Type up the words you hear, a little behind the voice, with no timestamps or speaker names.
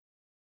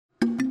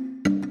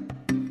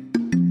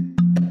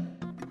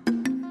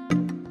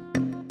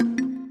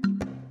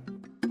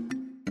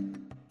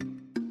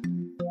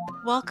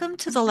Welcome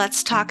to the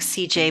Let's Talk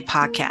CJ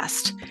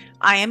podcast.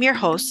 I am your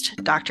host,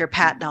 Dr.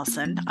 Pat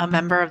Nelson, a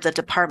member of the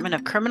Department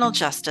of Criminal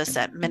Justice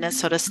at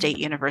Minnesota State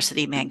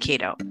University,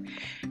 Mankato.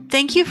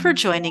 Thank you for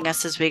joining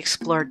us as we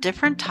explore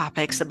different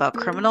topics about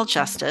criminal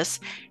justice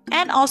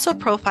and also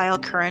profile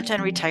current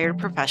and retired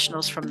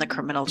professionals from the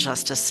criminal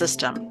justice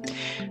system.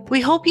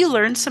 We hope you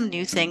learn some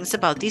new things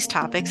about these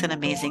topics and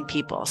amazing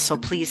people, so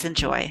please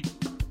enjoy.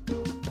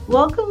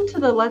 Welcome to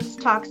the Let's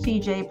Talk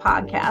CJ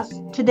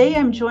podcast. Today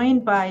I'm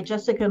joined by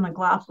Jessica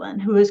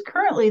McClaughin, who is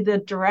currently the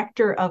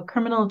Director of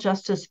Criminal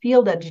Justice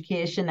Field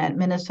Education at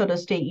Minnesota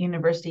State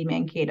University,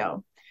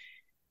 Mankato.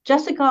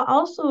 Jessica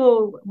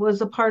also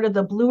was a part of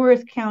the Blue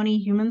Earth County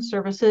Human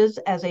Services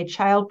as a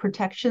child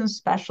protection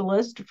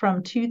specialist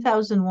from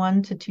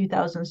 2001 to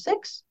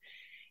 2006.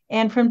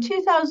 And from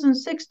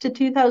 2006 to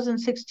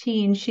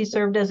 2016, she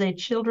served as a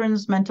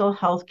children's mental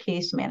health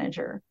case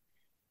manager.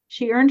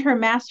 She earned her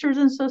master's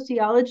in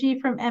sociology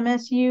from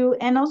MSU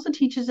and also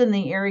teaches in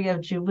the area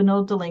of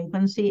juvenile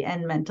delinquency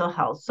and mental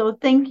health. So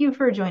thank you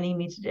for joining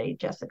me today,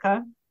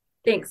 Jessica.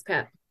 Thanks,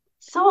 Pat.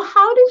 So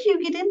how did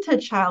you get into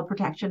child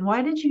protection?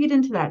 Why did you get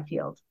into that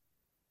field?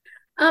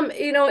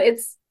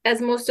 It's,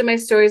 as most of my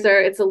stories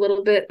are, it's a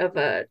little bit of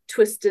a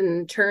twist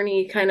and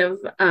turny kind of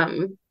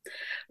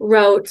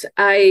route.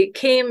 I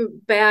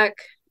came back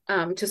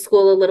to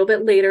school a little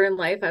bit later in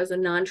life. I was a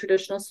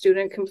non-traditional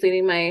student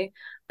completing my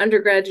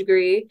undergrad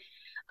degree,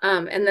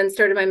 and then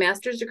started my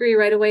master's degree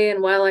right away.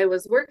 And while I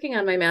was working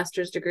on my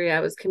master's degree, I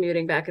was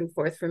commuting back and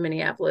forth from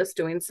Minneapolis,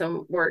 doing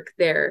some work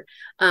there.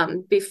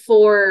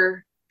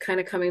 Before kind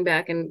of coming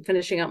back and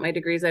finishing out my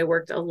degrees, I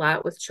worked a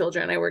lot with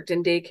children. I worked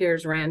in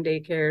daycares, ran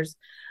daycares.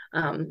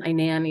 I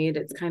nannied.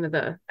 It's kind of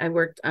I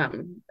worked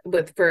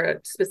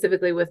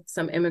specifically with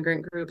some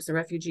immigrant groups and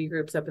refugee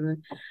groups up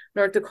in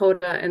North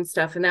Dakota and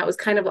stuff. And that was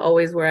kind of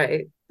always where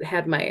I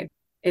had my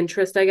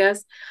interest, I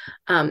guess.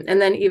 And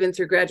then even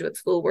through graduate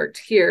school, worked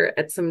here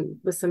with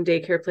some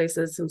daycare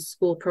places, some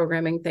school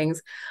programming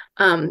things.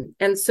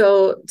 And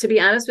so to be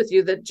honest with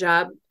you, the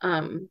job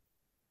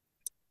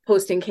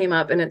posting came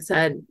up and it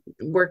said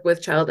work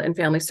with child and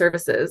family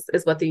services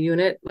is what the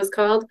unit was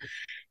called.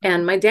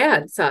 And my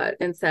dad saw it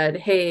and said,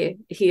 hey,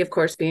 he, of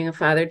course, being a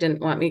father,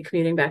 didn't want me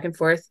commuting back and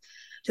forth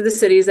to the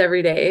cities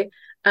every day.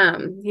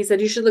 He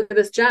said, you should look at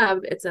this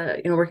job. It's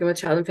working with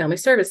child and family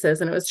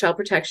services, and it was child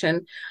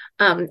protection.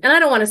 And I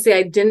don't want to say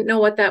I didn't know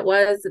what that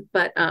was,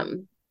 but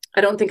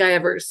I don't think I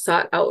ever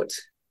sought out.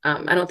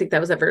 I don't think that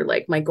was ever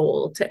like my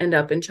goal to end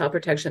up in child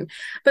protection.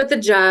 But the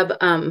job,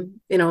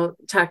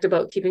 talked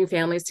about keeping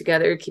families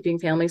together, keeping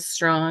families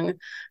strong,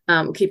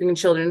 keeping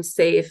children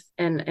safe.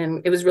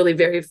 And it was really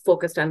very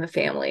focused on the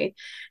family.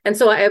 And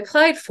so I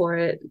applied for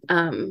it,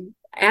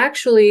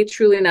 actually,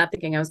 truly not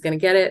thinking I was going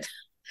to get it.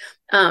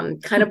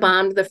 Kind of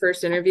bombed the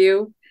first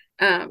interview.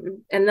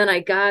 And then I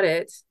got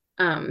it.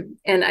 And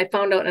I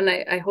found out, and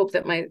I hope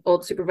that my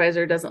old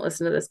supervisor doesn't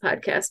listen to this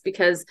podcast,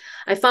 because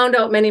I found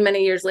out many,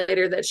 many years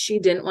later that she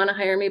didn't want to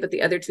hire me, but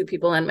the other two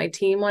people on my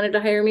team wanted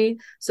to hire me.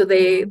 So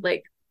they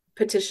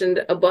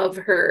petitioned above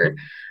her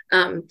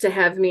to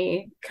have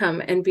me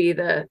come and be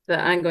the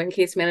ongoing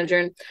case manager.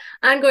 And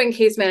ongoing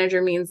case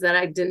manager means that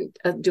I didn't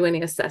do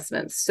any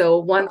assessments. So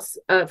once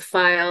a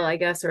file, I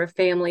guess, or a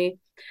family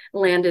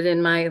landed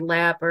in my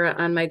lap or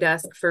on my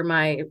desk for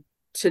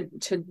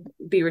to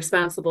be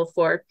responsible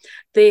for,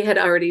 there had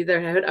already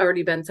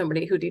been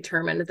somebody who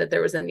determined that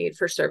there was a need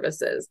for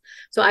services.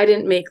 So I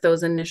didn't make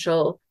those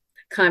initial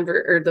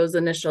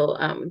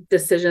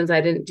decisions.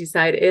 I didn't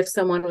decide if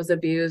someone was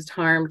abused,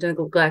 harmed,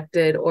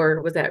 neglected,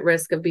 or was at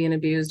risk of being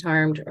abused,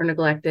 harmed, or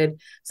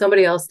neglected.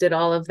 Somebody else did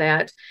all of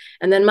that.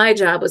 And then my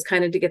job was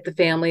kind of to get the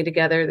family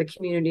together, the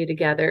community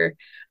together,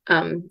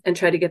 and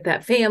try to get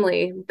that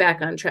family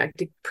back on track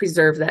to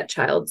preserve that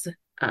child's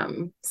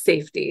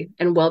safety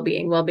and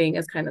well-being. Well-being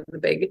is kind of the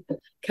big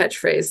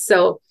catchphrase.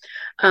 So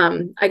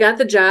I got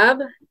the job,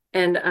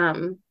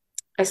 and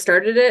I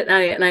started it,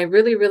 and I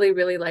really, really,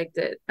 really liked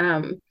it.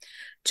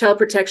 Child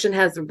protection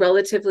has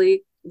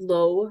relatively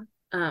low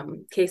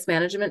case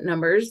management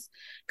numbers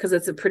because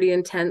it's a pretty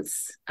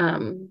intense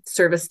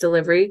service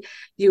delivery.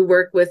 You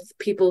work with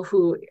people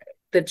who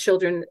the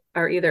children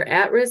are either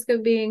at risk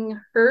of being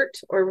hurt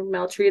or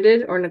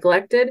maltreated or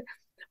neglected,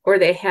 or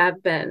they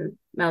have been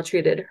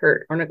maltreated,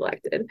 hurt, or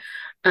neglected.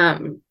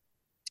 And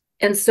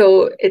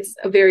so it's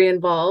very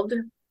involved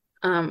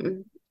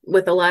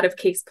with a lot of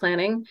case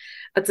planning.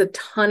 It's a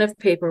ton of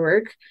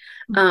paperwork.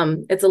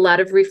 It's a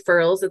lot of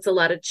referrals. It's a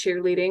lot of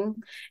cheerleading.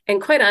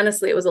 And quite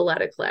honestly, it was a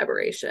lot of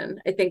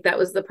collaboration. I think that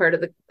was the part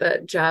of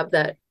the job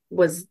that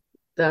was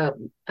I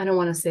don't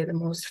want to say the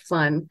most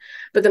fun,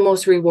 but the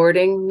most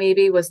rewarding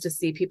maybe, was to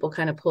see people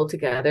kind of pull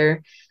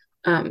together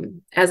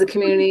as a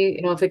community.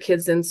 If a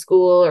kid's in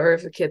school, or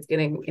if a kid's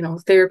getting,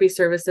 therapy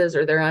services,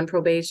 or they're on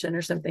probation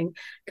or something,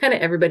 kind of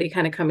everybody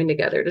kind of coming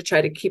together to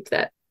try to keep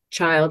that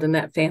child and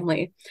that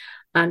family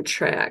on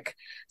track.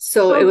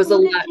 So it was a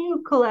lot. Who did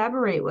you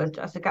collaborate with,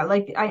 Jessica?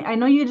 Like, I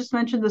know you just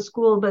mentioned the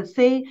school, but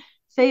say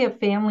a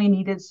family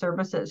needed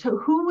services.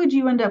 Who would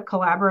you end up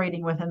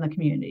collaborating with in the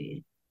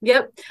community?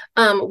 Yep.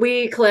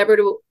 We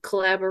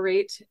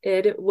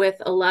collaborated with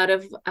a lot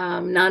of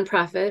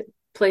nonprofit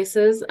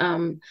places,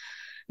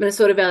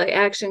 Minnesota Valley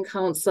Action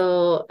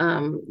Council,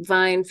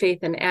 Vine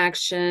Faith in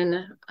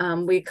Action.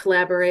 I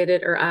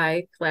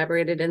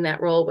collaborated in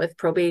that role with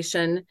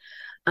probation.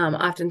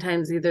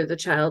 Oftentimes, either the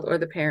child or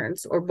the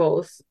parents or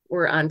both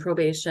were on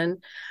probation.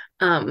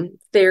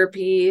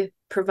 Therapy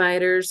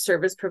providers,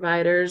 service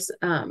providers,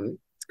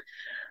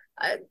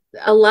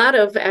 a lot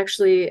of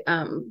actually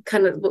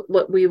kind of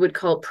what we would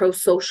call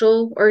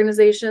pro-social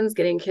organizations,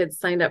 getting kids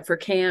signed up for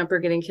camp or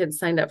getting kids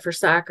signed up for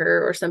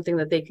soccer or something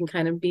that they can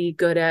kind of be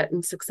good at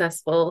and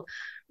successful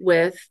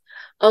with.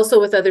 Also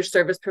with other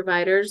service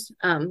providers,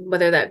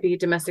 whether that be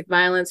domestic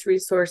violence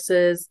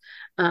resources,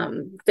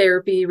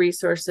 therapy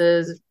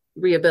resources,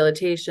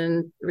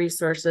 rehabilitation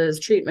resources,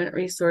 treatment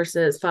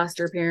resources,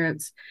 foster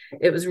parents.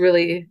 It's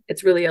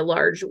really a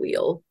large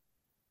wheel.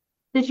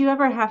 Did you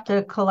ever have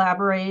to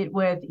collaborate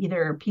with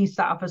either peace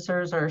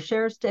officers or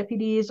sheriff's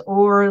deputies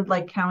or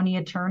like county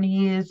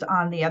attorneys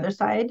on the other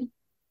side?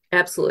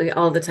 Absolutely,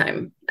 all the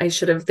time. They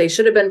should have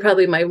been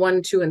probably my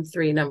 1, 2, and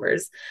 3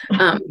 numbers.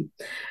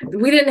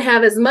 We didn't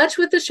have as much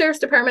with the sheriff's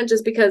department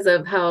just because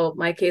of how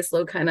my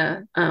caseload kind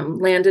of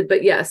landed.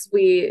 But yes,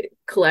 we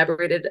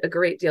collaborated a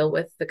great deal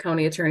with the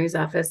county attorney's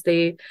office.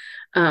 They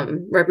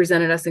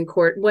represented us in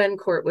court when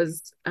court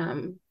was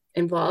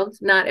involved.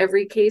 Not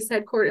every case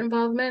had court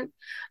involvement.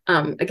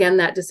 Again,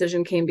 that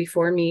decision came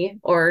before me,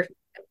 or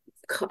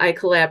I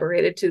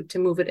collaborated to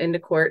move it into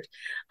court.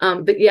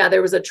 But yeah,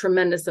 there was a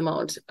tremendous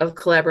amount of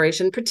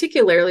collaboration,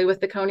 particularly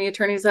with the county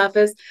attorney's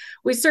office.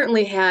 We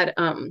certainly had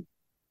a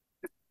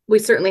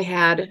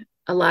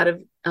lot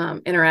of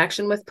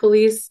interaction with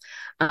police,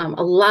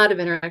 a lot of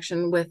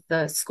interaction with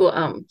the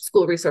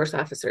school resource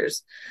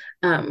officers,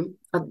 a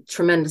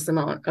tremendous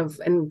amount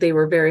and they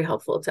were very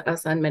helpful to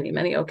us on many,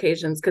 many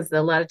occasions, because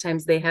a lot of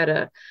times they had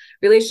a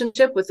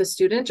relationship with the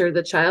student or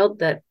the child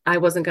that I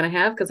wasn't going to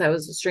have because I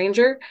was a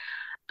stranger.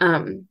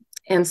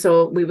 And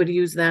so we would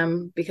use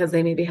them because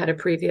they maybe had a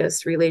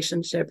previous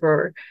relationship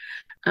or,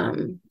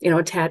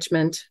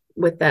 attachment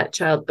with that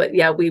child. But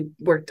yeah, we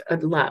worked a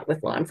lot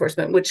with law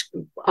enforcement, which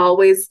we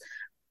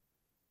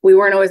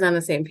weren't always on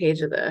the same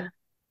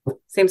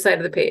same side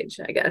of the page,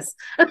 I guess.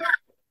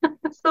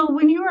 So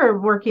when you were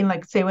working,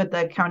 like say with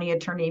the county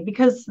attorney,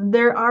 because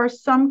there are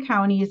some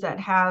counties that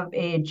have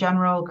a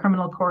general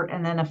criminal court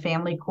and then a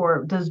family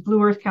court. Does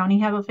Blue Earth County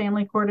have a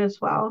family court as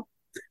well?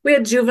 We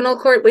had juvenile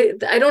court.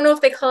 I don't know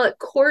if they call it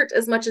court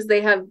as much as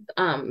they have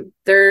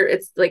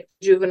it's like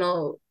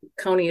juvenile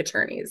county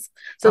attorneys.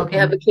 So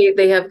okay.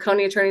 They have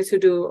county attorneys who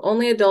do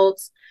only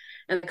adults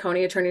and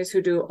county attorneys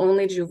who do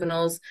only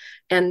juveniles.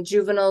 And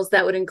juveniles,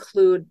 that would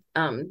include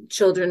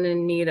children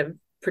in need of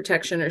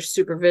protection or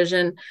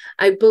supervision.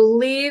 I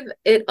believe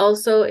it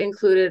also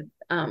included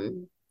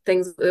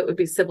things that would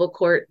be civil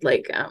court,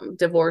 like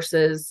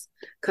divorces,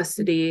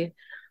 custody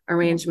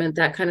arrangement,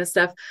 that kind of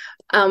stuff.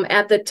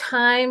 At the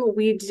time,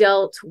 we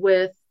dealt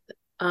with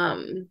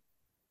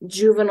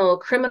juvenile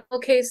criminal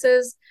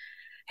cases,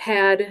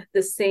 had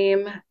the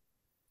same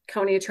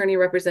county attorney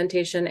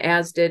representation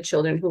as did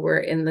children who were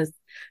in the,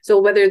 so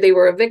whether they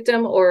were a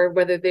victim or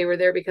whether they were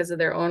there because of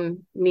their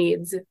own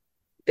needs,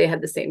 they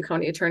had the same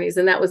county attorneys.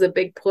 And that was a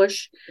big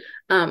push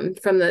from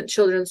the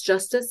Children's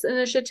Justice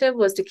Initiative,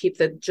 was to keep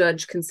the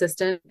judge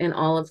consistent in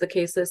all of the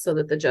cases so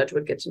that the judge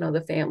would get to know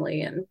the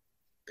family and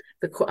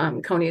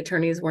the county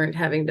attorneys weren't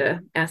having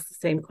to ask the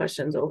same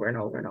questions over and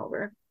over and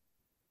over.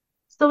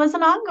 So as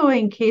an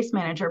ongoing case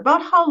manager,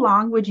 about how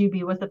long would you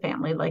be with the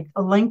family? Like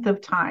a length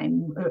of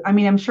time? I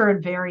mean, I'm sure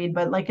it varied,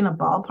 but like in a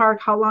ballpark,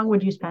 how long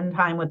would you spend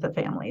time with the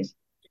families?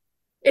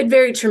 It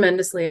varied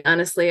tremendously,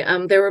 honestly.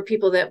 There were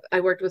people that I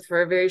worked with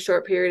for a very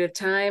short period of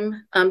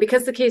time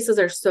because the cases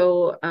are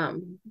so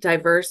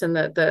diverse, and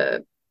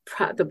the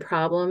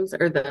problems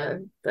or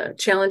the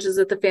challenges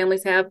that the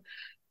families have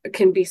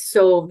can be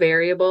so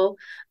variable.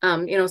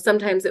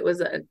 Sometimes it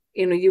was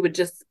you would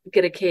just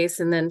get a case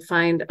and then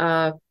find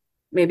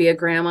maybe a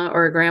grandma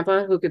or a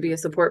grandpa who could be a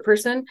support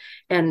person,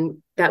 and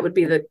that would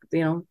be the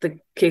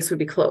case would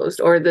be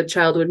closed, or the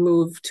child would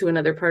move to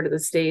another part of the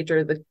state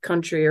or the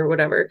country or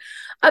whatever.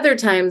 Other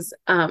times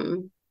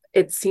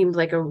it seemed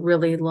like a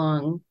really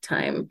long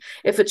time.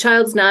 If a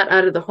child's not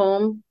out of the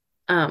home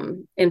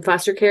in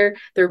foster care,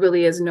 there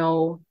really is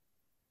no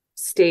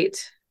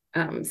state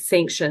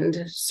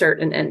sanctioned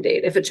start and end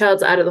date. If a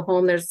child's out of the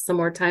home, there's some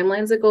more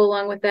timelines that go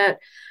along with that.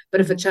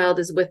 But if a child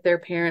is with their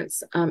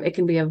parents, it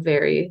can be a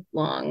very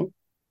long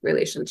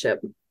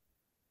relationship.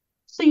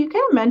 So you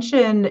kind of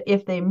mentioned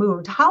if they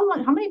moved, how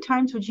many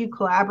times would you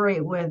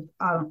collaborate with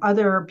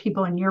other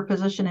people in your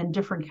position in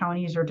different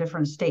counties or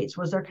different states?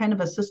 Was there kind of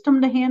a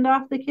system to hand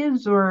off the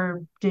kids,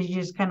 or did you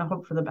just kind of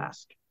hope for the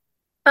best?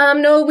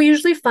 No, we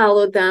usually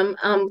followed them.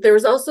 There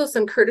was also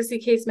some courtesy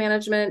case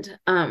management.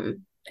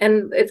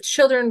 And if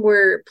children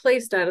were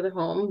placed out of the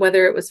home,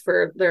 whether it was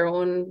for their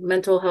own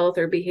mental health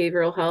or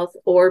behavioral health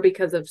or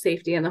because of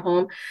safety in the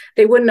home,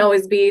 they wouldn't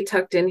always be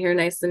tucked in here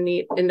nice and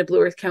neat into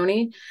Blue Earth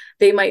County.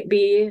 They might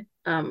be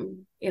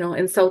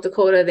in South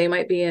Dakota, they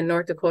might be in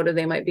North Dakota,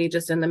 they might be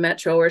just in the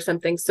metro or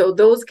something. So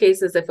those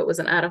cases, if it was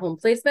an out-of-home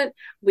placement,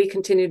 we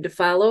continued to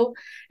follow.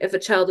 If a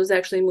child was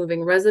actually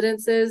moving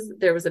residences,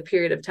 there was a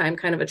period of time,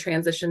 kind of a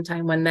transition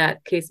time, when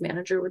that case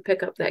manager would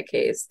pick up that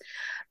case.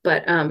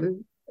 But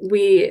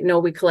we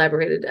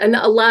collaborated, and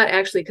a lot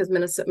actually, because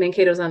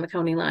Mankato's on the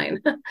county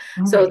line.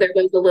 So there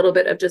was a little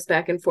bit of just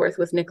back and forth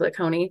with Nicollet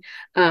County.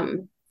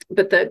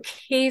 But the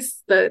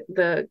case,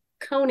 the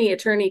county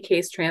attorney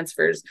case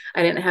transfers,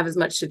 I didn't have as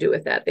much to do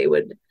with that. They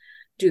would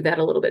do that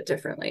a little bit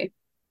differently.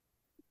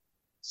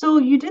 So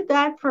you did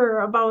that for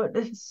about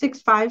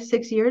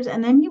 6 years,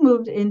 and then you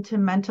moved into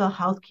mental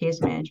health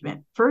case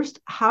management. First,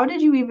 how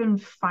did you even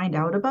find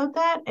out about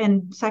that?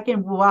 And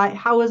second,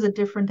 how was it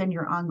different than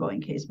your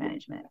ongoing case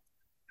management?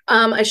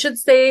 I should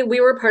say we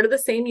were part of the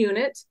same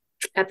unit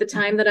at the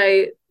time that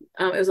it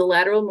was a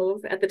lateral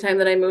move. At the time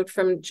that I moved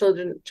from child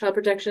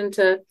protection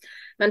to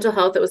mental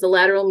health, it was a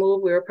lateral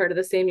move. We were part of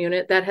the same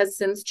unit. That has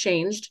since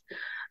changed.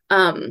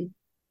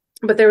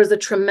 But there was a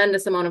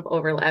tremendous amount of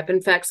overlap.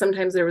 In fact,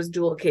 sometimes there was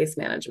dual case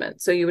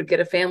management. So you would get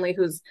a family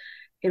who's,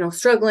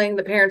 struggling,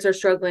 the parents are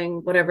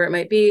struggling, whatever it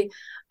might be.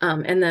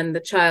 And then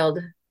the child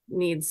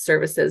needs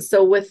services.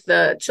 So with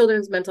the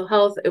children's mental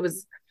health,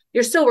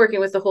 you're still working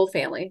with the whole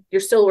family.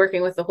 You're still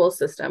working with the whole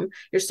system.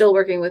 You're still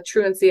working with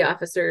truancy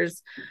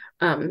officers,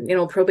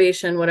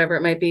 probation, whatever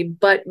it might be,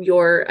 but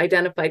your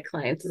identified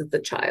client is the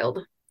child.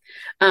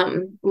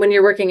 When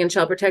you're working in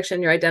child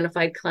protection, your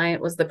identified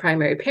client was the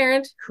primary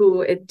parent,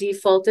 who it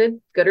defaulted,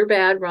 good or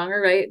bad, wrong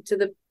or right, to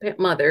the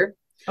mother.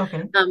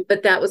 Okay.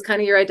 But that was kind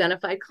of your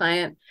identified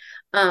client.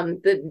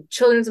 The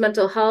children's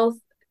mental health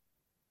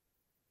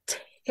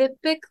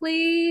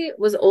typically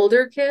was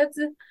older kids,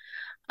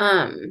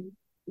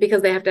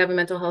 because they have to have a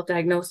mental health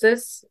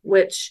diagnosis,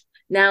 which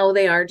now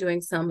they are doing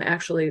some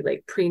actually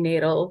like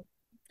prenatal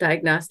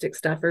diagnostic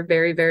stuff, or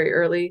very, very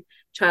early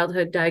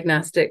childhood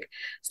diagnostic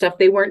stuff.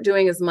 They weren't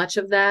doing as much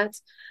of that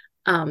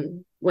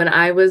when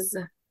I was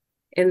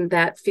in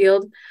that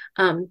field.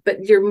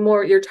 But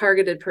your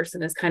targeted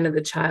person is kind of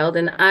the child.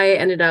 And I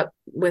ended up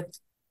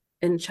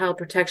in child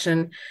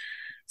protection,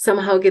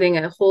 somehow getting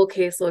a whole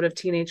caseload of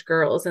teenage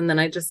girls. And then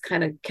I just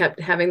kind of kept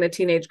having the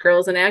teenage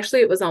girls. And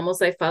actually it was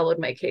almost, I followed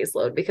my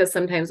caseload, because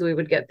sometimes we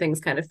would get things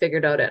kind of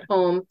figured out at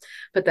home,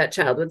 but that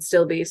child would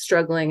still be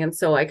struggling. And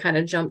so I kind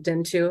of jumped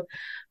into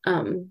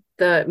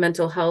the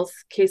mental health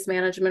case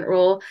management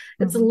role.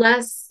 Mm-hmm. It's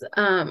less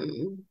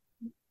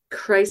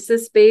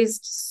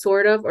crisis-based,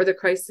 sort of, or the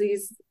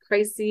crises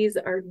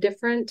are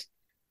different,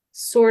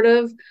 sort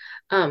of.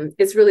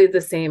 It's really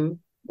the same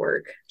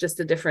work, just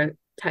a different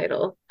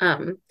title.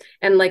 And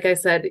like I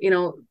said,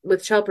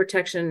 with child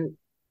protection,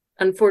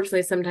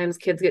 unfortunately, sometimes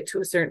kids get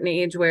to a certain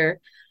age where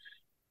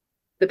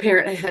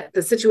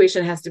the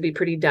situation has to be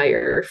pretty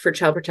dire for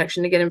child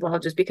protection to get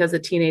involved, just because a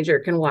teenager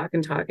can walk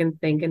and talk and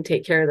think and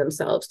take care of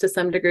themselves to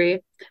some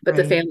degree, but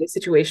right. The family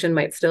situation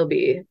might still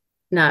be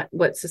not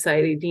what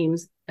society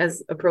deems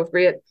as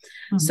appropriate.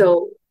 Mm-hmm.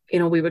 So,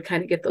 we would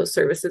kind of get those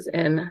services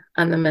in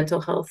on the mental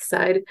health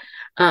side.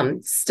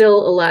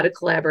 Still a lot of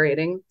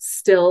collaborating,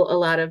 still a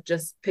lot of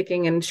just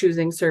picking and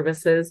choosing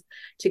services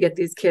to get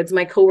these kids.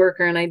 My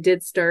coworker and I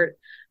did start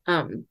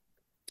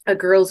a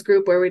girls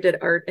group where we did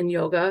art and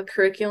yoga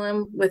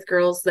curriculum with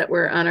girls that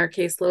were on our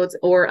caseloads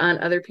or on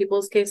other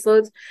people's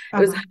caseloads. Uh-huh.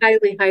 It was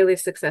highly, highly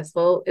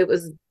successful. It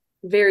was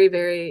very,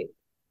 very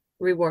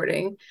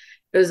rewarding.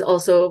 It was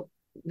also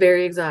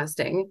very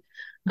exhausting.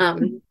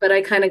 But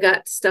I kind of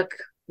got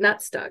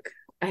not stuck.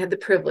 I had the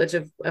privilege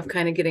of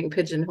kind of getting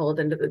pigeonholed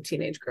into the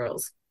teenage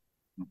girls.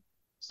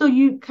 So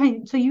you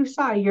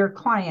saw your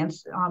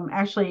clients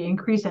actually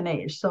increase in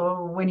age.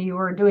 So when you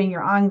were doing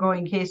your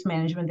ongoing case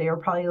management, they were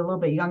probably a little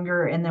bit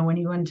younger, and then when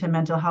you went to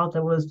mental health,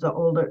 it was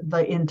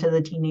into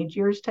the teenage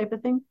years type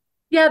of thing.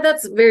 Yeah,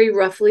 that's very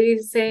roughly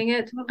saying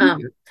it.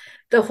 Mm-hmm.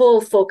 The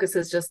whole focus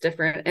is just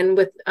different. And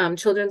with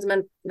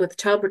with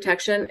child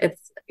protection,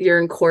 you're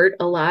in court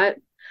a lot.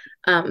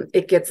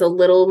 It gets a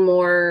little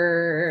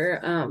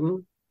more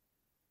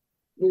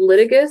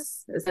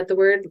litigious. Is that the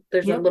word?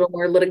 There's a little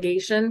more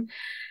litigation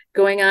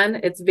going on.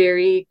 It's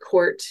very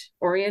court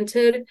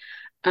oriented.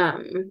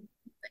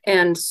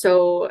 And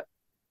so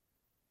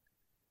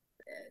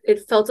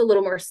it felt a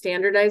little more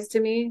standardized to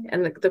me.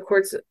 And the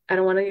courts, I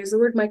don't want to use the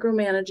word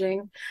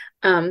micromanaging,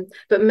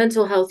 but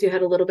mental health, you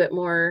had a little bit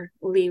more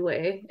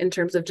leeway in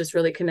terms of just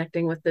really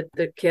connecting with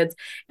the kids.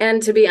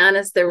 And to be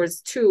honest, there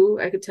was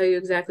I could tell you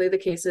exactly the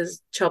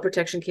cases, child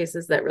protection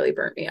cases, that really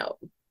burnt me out.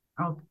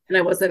 Oh. And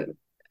it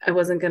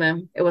wasn't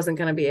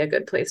gonna be a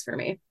good place for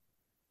me.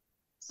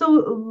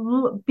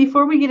 So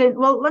before we get in,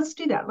 well, let's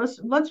do that.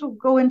 Let's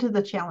go into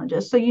the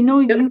challenges. So you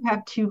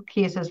have two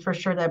cases for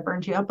sure that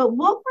burned you out, but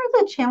what were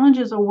the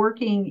challenges of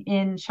working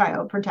in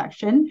child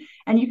protection?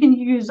 And you can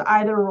use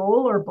either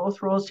role or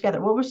both roles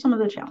together. What were some of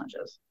the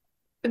challenges?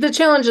 The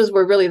challenges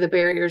were really the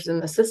barriers in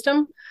the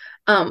system.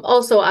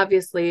 Also,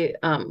 obviously,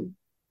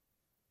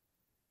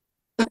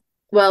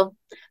 well,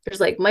 there's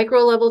like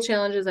micro level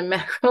challenges and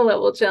macro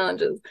level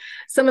challenges.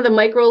 Some of the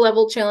micro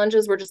level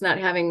challenges were just not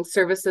having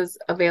services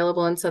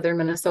available in southern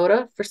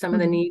Minnesota for some of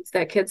the needs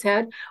that kids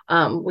had.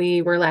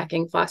 We were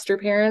lacking foster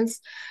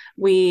parents.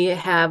 We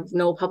have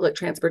no public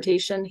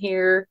transportation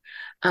here.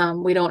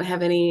 We don't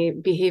have any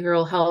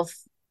behavioral health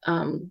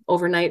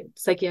overnight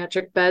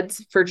psychiatric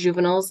beds for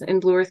juveniles in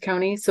Blue Earth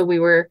County. So we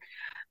were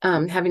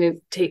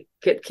having to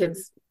get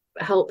kids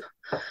help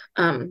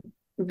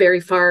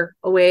very far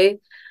away.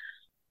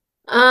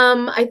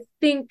 I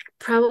think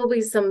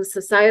probably some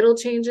societal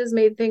changes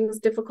made things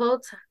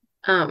difficult.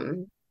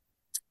 I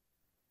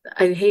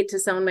hate to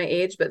sound my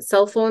age, but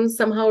cell phones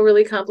somehow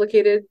really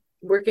complicated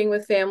working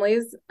with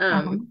families.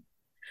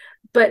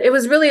 But it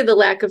was really the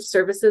lack of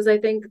services, I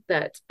think,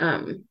 that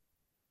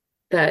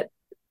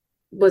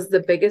was the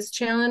biggest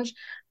challenge.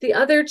 The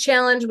other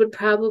challenge would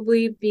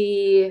probably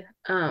be,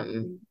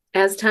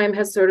 as time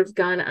has sort of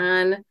gone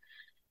on,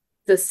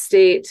 the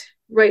state,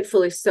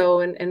 rightfully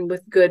so, and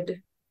with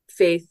good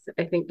faith,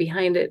 I think,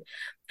 behind it,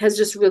 has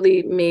just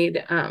really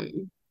made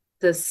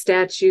the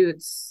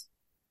statutes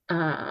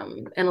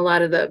and a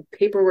lot of the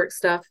paperwork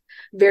stuff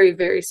very,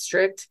 very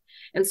strict.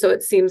 And so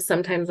it seems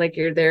sometimes like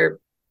you're there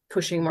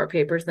pushing more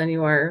papers than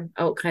you are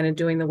out kind of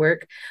doing the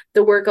work.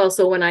 The work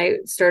also, when I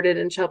started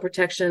in child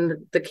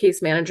protection, the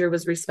case manager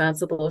was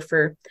responsible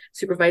for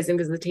supervising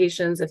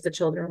visitations if the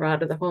children were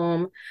out of the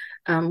home.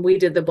 We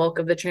did the bulk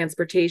of the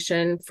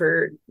transportation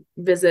for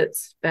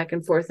visits back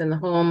and forth in the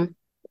home.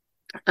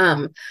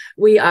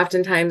 We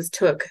oftentimes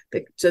took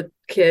the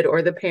kid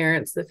or the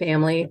parents, the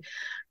family,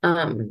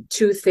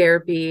 to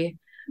therapy,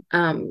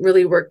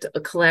 really worked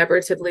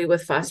collaboratively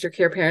with foster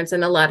care parents.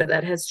 And a lot of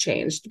that has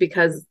changed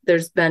because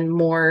there's been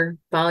more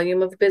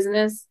volume of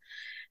business.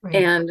 Right.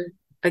 And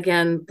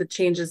again, the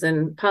changes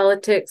in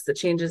politics, the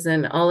changes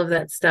in all of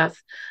that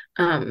stuff.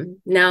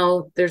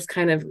 Now there's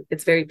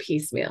it's very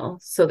piecemeal.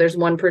 So there's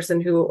one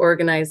person who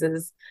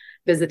organizes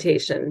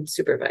visitation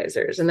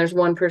supervisors, and there's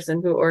one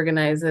person who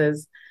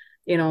organizes,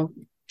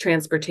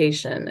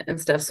 transportation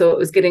and stuff. So it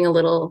was getting a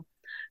little,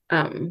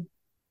 I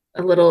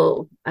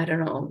don't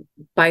know,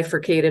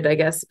 bifurcated, I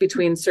guess,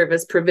 between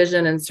service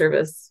provision and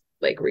service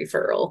like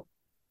referral.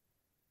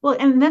 Well,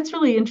 and that's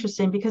really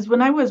interesting because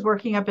when I was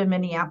working up in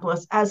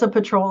Minneapolis as a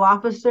patrol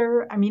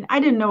officer, I mean, I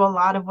didn't know a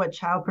lot of what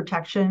child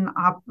protection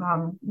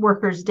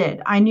workers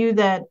did. I knew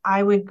that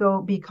I would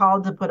be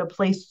called to put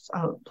place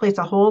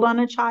a hold on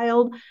a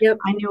child. Yep.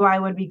 I knew I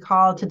would be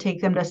called to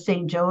take them to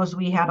St. Joe's.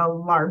 We had a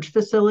large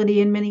facility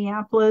in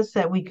Minneapolis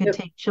that we could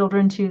take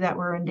children to that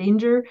were in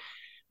danger.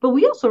 But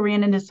we also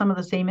ran into some of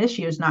the same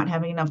issues, not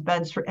having enough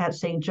beds at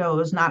St.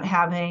 Joe's, not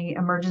having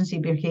emergency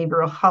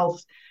behavioral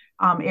health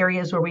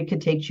areas where we could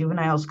take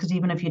juveniles, because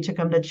even if you took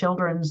them to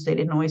children's, they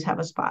didn't always have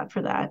a spot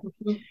for that.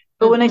 Mm-hmm.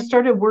 But when I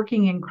started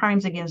working in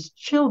crimes against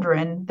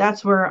children,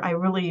 that's where I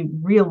really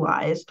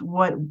realized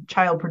what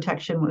child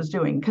protection was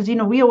doing. Because,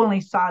 we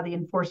only saw the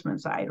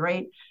enforcement side,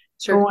 right?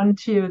 Sure. Go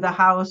into the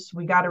house,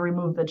 we got to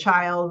remove the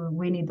child.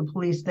 We need the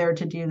police there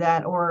to do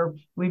that. Or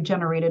we've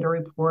generated a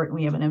report and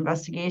we have an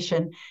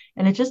investigation.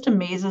 And it just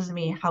amazes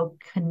me how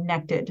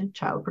connected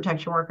child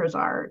protection workers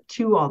are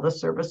to all the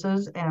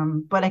services.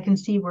 But I can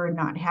see where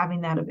not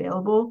having that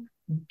available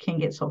can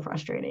get so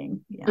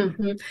frustrating. Yeah.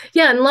 Mm-hmm.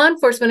 Yeah. And law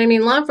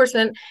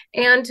enforcement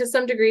and to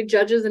some degree,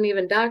 judges and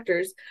even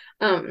doctors,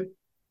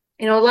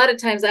 a lot of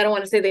times I don't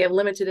want to say they have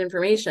limited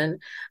information,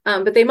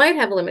 but they might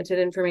have limited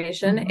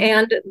information. Mm-hmm.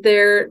 And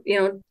they're,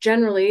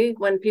 generally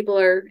when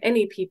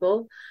any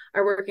people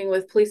are working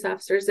with police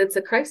officers, it's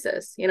a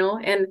crisis,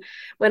 and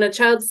when a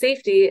child's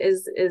safety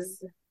is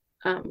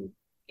when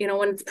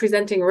it's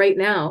presenting right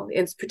now,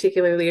 it's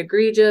particularly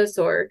egregious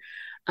or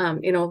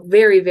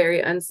very, very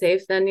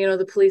unsafe, then,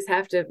 the police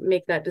have to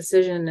make that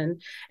decision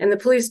and the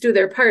police do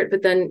their part,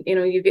 but then,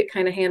 you get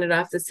kind of handed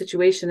off the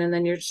situation and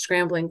then you're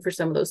scrambling for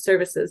some of those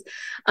services.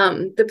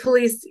 The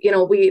police,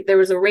 there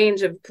was a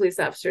range of police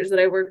officers that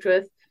I worked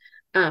with,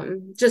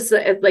 just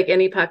like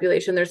any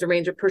population, there's a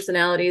range of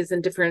personalities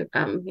and different,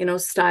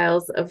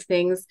 styles of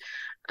things.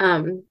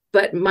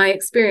 But my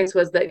experience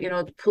was that,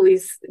 the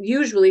police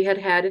usually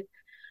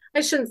I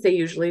shouldn't say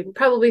usually,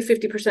 probably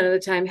 50% of the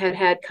time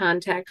had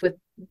contact with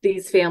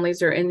these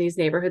families or in these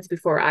neighborhoods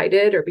before I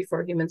did or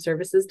before Human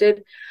Services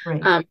did.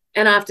 Right.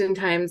 And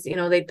oftentimes,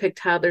 they'd pick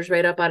toddlers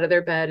right up out of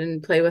their bed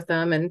and play with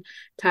them and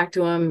talk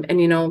to them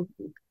and,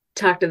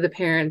 talk to the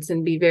parents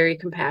and be very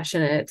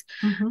compassionate.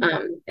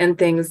 Mm-hmm. And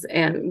things.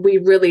 And we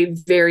really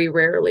very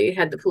rarely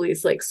had the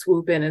police like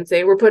swoop in and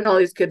say, we're putting all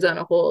these kids on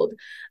a hold.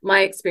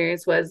 My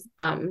experience was,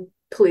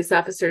 police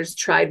officers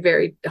tried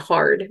very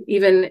hard,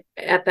 even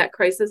at that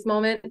crisis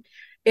moment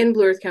in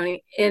Blue Earth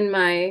County. In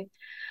my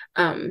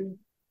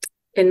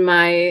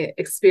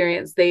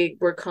experience, they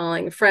were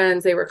calling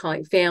friends, they were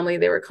calling family,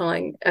 they were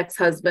calling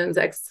ex-husbands,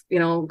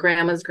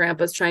 grandmas,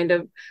 grandpas, trying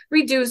to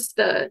reduce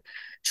the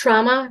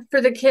trauma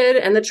for the kid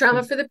and the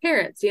trauma for the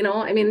parents.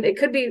 It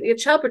could be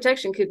child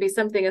protection could be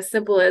something as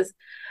simple as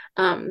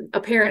a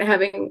parent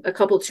having a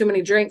couple too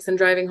many drinks and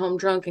driving home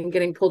drunk and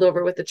getting pulled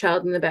over with the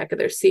child in the back of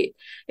their seat.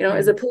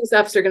 Is a police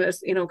officer going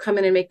to, come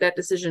in and make that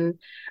decision,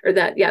 or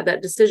that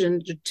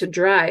decision to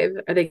drive?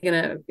 Are they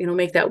going to,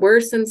 make that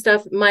worse and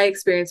stuff? My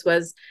experience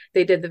was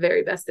they did the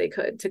very best they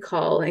could to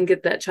call and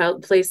get that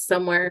child placed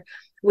somewhere.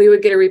 We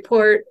would get a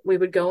report. We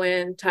would go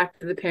in, talk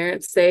to the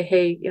parents, say,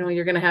 hey,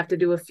 you're going to have to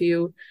do a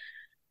few,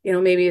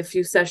 maybe a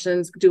few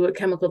sessions, do a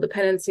chemical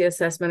dependency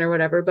assessment or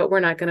whatever, but we're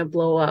not going to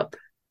blow up.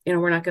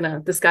 We're not going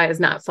to, the sky is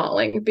not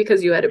falling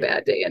because you had a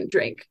bad day and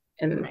drink.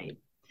 And, right.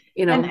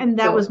 And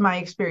that was my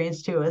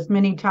experience too, as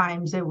many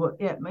times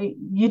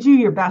you do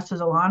your best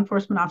as a law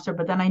enforcement officer,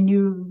 but then I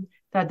knew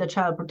that the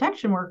child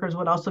protection workers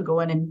would also go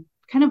in and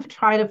kind of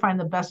try to find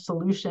the best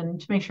solution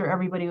to make sure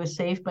everybody was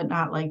safe, but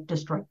not like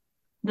destroy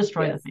yes.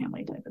 the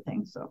family type of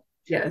thing. So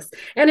yes.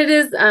 And it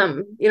is,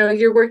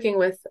 you're working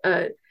with,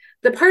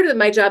 the part of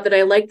my job that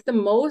I liked the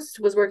most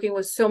was working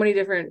with so many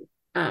different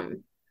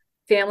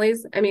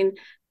families. I mean,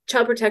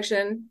 child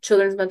protection,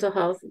 children's mental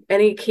health,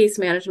 any case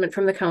management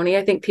from the county.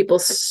 I think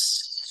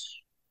people's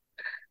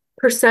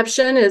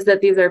perception is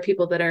that these are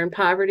people that are in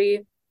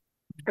poverty,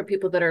 or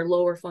people that are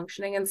lower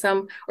functioning in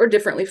some, or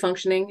differently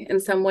functioning in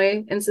some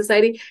way in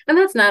society. And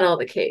that's not all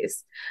the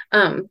case.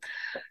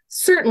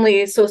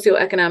 Certainly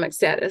socioeconomic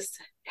status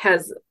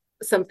has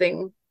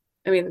something.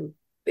 I mean,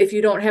 if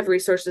you don't have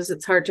resources,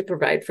 it's hard to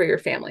provide for your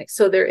family.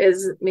 So there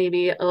is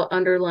maybe an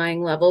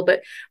underlying level,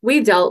 but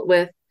we dealt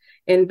with,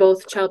 in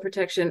both child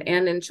protection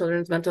and in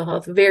children's mental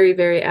health, very,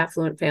 very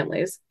affluent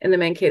families in the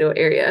Mankato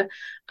area,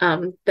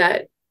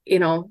 that,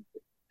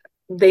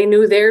 they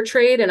knew their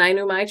trade and I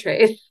knew my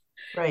trade.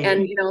 Right.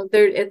 And,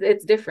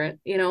 it's different,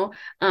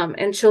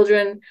 and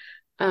children,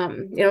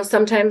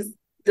 sometimes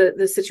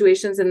the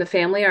situations in the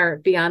family are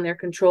beyond their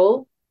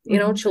control,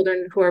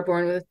 children who are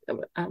born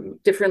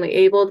with differently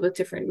abled, with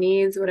different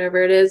needs,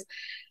 whatever it is.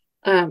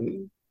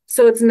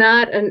 So it's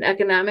not an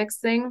economics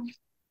thing.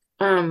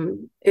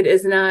 It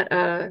is not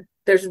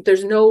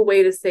there's no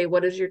way to say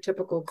what is your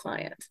typical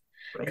client,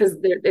 because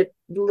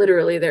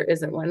there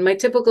isn't one. My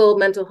typical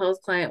mental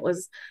health client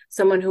was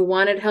someone who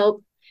wanted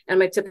help, and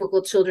my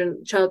typical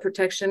child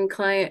protection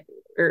client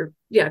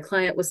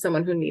was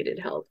someone who needed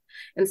help.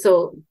 And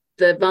so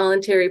the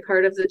voluntary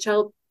part of the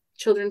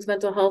children's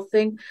mental health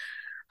thing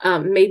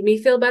made me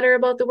feel better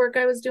about the work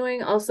I was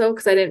doing also,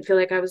 because I didn't feel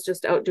like I was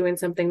just out doing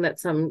something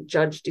that some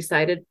judge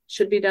decided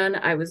should be done.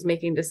 I was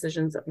making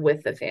decisions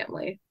with the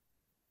family.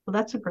 Well,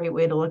 that's a great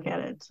way to look at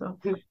it.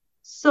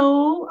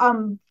 So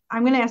I'm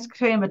going to ask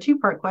kind of a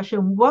two-part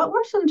question. What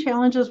were some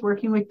challenges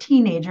working with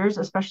teenagers,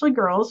 especially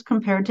girls,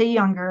 compared to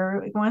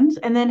younger ones?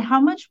 And then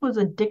how much was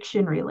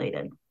addiction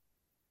related?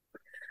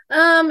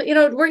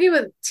 Working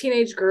with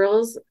teenage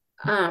girls,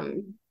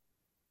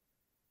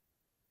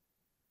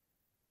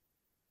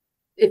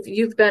 if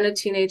you've been a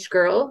teenage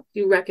girl,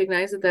 you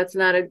recognize that that's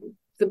not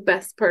the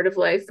best part of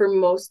life for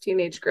most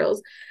teenage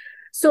girls.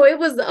 So it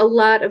was a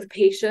lot of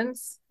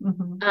patience.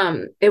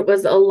 Mm-hmm. It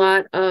was a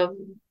lot of,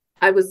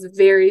 I was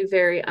very,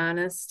 very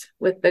honest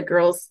with the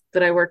girls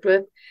that I worked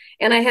with.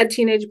 And I had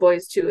teenage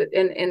boys too.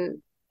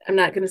 And I'm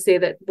not going to say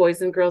that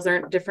boys and girls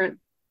aren't different.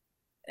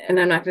 And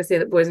I'm not going to say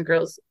that boys and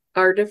girls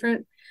are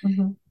different.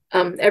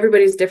 Mm-hmm.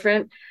 Everybody's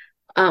different.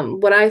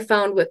 What I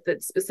found with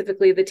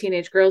specifically the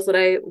teenage girls that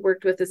I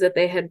worked with is that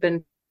they had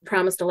been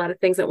promised a lot of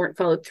things that weren't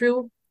followed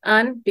through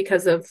on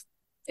because of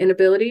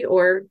inability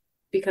or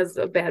because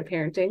of bad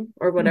parenting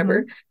or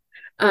whatever.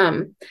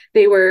 Mm-hmm.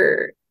 They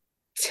were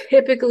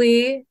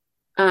typically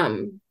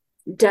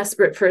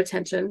desperate for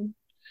attention,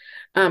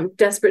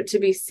 desperate to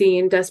be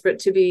seen, desperate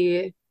to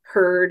be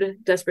heard,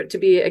 desperate to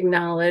be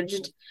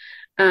acknowledged.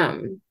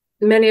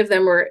 Many of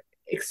them were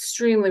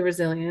extremely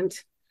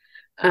resilient.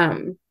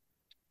 And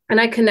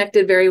I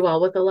connected very well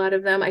with a lot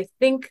of them. I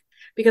think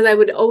because I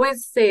would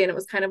always say, and it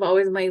was kind of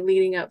always my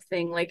leading up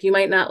thing, like, you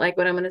might not like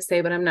what I'm going to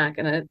say, but I'm not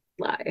going to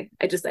lie.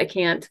 I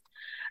can't.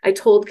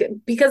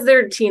 Because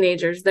they're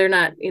teenagers, they're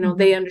not, mm-hmm.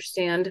 they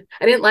understand.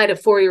 I didn't lie to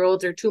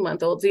 4-year-olds or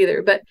 2-month-olds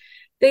either, but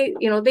they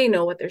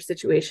know what their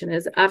situation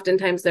is.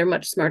 Oftentimes they're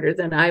much smarter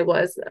than I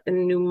was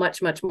and knew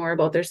much, much more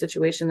about their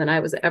situation than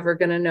I was ever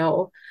going to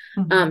know.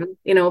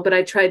 Mm-hmm. But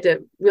I tried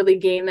to really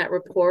gain that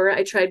rapport.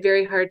 I tried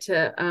very hard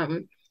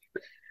to,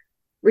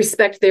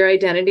 respect their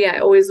identity. I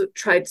always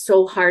tried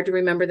so hard to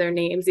remember their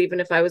names, even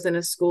if I was in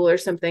a school or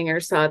something or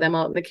saw them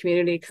out in the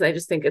community, because I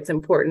just think it's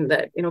important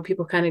that,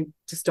 people kind of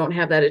just don't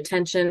have that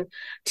attention.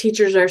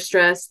 Teachers are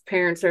stressed,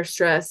 parents are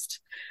stressed,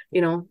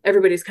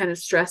 everybody's kind of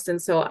stressed.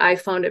 And so I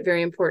found it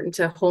very important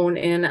to hone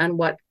in on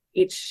what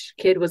each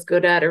kid was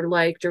good at or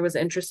liked or was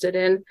interested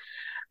in.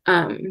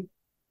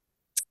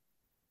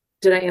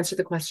 Did I answer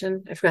the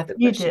question? I forgot the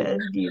question.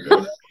 You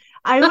did.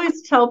 I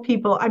always tell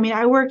people,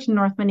 I worked in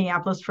North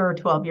Minneapolis for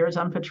 12 years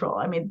on patrol.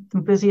 The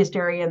busiest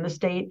area in the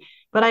state,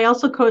 but I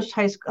also coached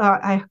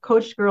I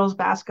coached girls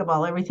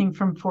basketball, everything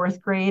from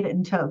 4th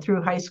grade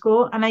through high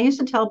school. And I used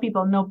to tell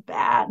people,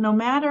 no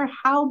matter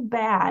how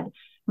bad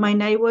my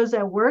night was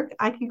at work,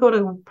 I could go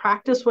to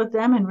practice with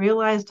them and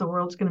realize the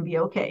world's going to be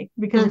okay.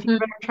 Because if you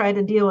ever try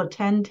to deal with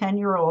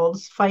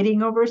 10-year-olds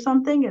fighting over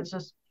something, it's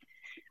just,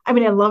 I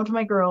mean, I loved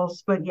my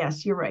girls, but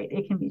yes, you're right.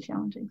 It can be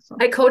challenging. So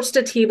I coached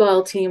a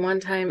t-ball team one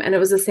time, and it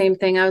was the same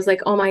thing. I was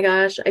like, oh my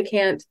gosh, I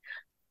can't.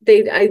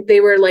 They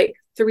were like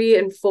 3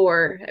 and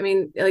 4. I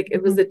mean, like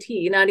it was the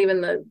T, not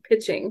even the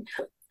pitching.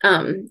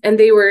 And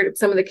they were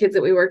some of the kids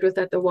that we worked with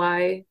at the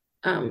Y,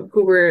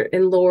 who were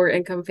in lower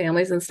income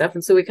families and stuff.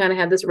 And so we kind of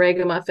had this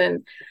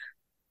ragamuffin,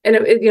 and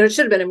it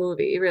should have been a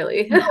movie,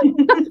 really,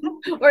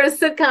 or a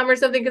sitcom or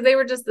something, because they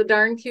were just the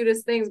darn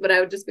cutest things. But I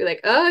would just be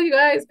like, oh, you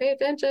guys pay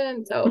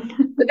attention. So,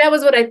 but that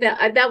was what I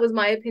thought. That was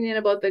my opinion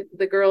about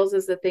the girls,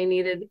 is that they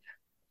needed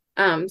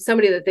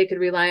somebody that they could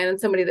rely on, and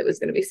somebody that was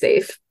going to be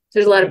safe.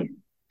 There's a lot of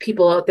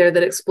people out there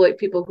that exploit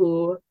people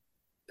who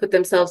put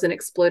themselves in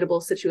exploitable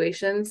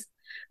situations.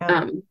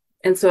 And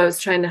so I was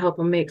trying to help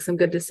them make some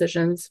good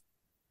decisions.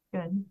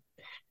 Good.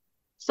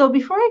 So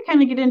before I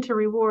kind of get into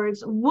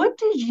rewards, what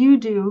did you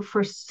do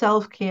for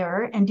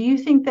self-care? And do you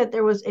think that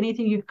there was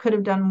anything you could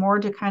have done more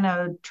to kind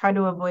of try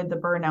to avoid the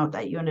burnout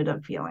that you ended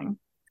up feeling?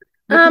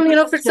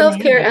 For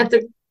self-care at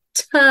the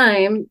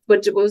time,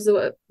 what was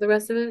the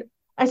rest of it?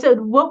 I said,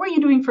 what were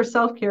you doing for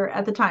self-care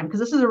at the time? Because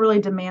this is a really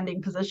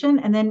demanding position.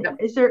 And then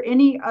is there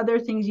any other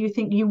things you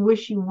think you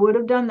wish you would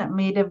have done that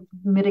may have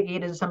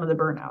mitigated some of the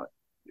burnout?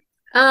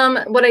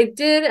 What I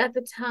did at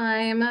the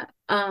time,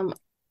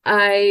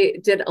 I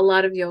did a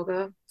lot of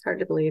yoga. It's hard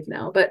to believe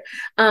now, but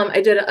I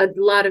did a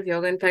lot of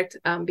yoga. In fact,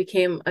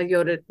 became a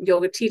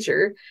yoga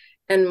teacher,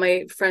 and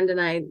my friend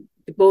and I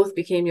both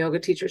became yoga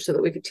teachers so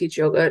that we could teach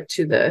yoga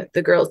to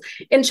the girls.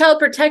 In child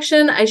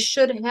protection, I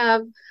should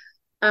have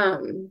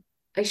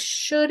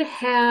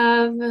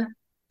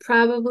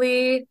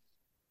probably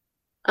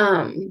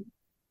I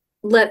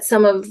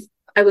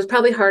was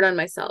probably hard on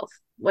myself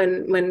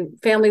when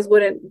families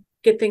wouldn't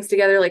get things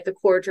together, like the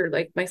court or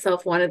like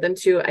myself wanted them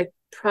to. I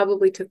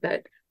probably took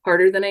that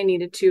harder than I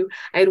needed to.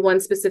 I had one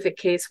specific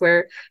case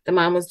where the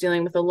mom was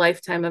dealing with a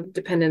lifetime of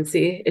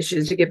dependency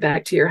issues. To get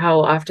back to your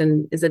how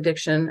often is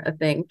addiction a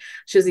thing.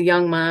 She was a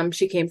young mom.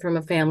 She came from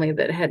a family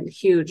that had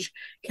huge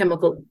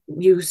chemical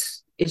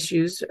use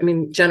issues. I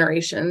mean,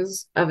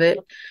 generations of it.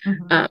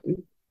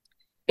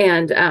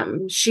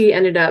 She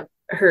ended up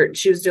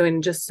she was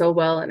doing just so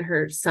well, and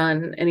her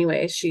son,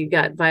 anyway, she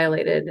got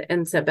violated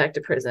and sent back to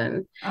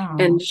prison.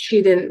 And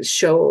she didn't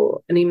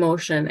show an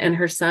emotion, and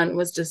her son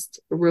was just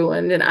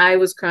ruined. And I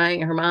was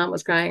crying, her mom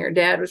was crying, her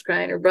dad was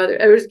crying, her brother,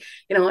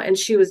 and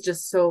she was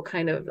just so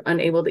kind of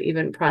unable to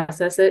even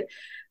process it.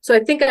 So I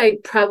think I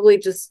probably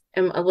just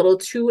am a little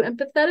too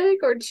empathetic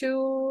or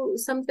too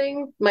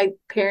something. My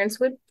parents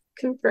would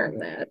confirm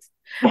that.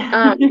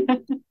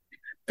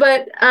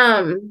 But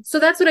so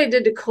that's what I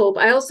did to cope.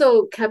 I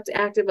kept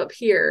active up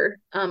here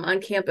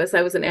on campus.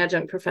 I was an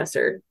adjunct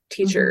professor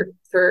teacher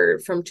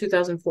from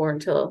 2004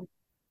 until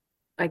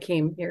I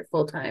came here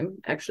full time,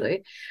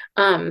 actually.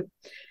 And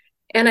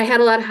I had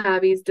a lot of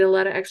hobbies, did a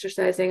lot of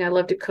exercising. I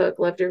love to cook,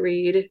 love to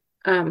read.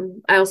 I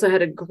also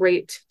had a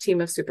great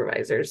team of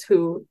supervisors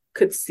who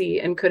could see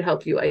and could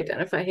help you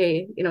identify,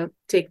 hey,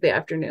 take the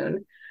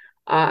afternoon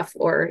off,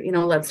 or,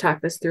 let's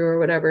talk this through, or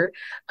whatever.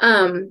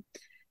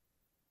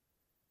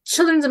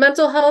 Children's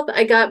mental health,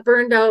 I got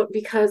burned out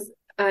because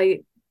of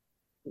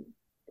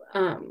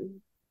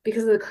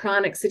the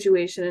chronic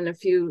situation in a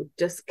few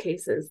just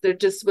cases. There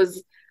just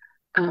was,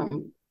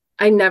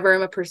 I never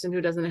am a person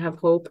who doesn't have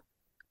hope.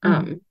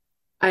 I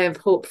have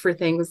hope for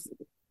things,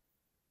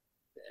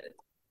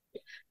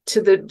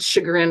 to the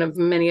chagrin of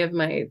many of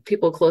my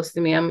people close to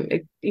me. I'm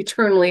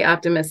eternally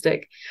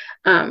optimistic.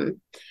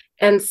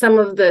 And some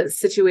of the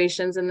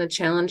situations and the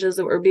challenges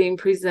that were being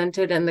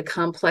presented, and the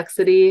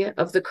complexity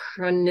of the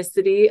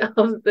chronicity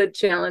of the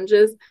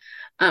challenges,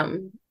 I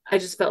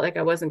just felt like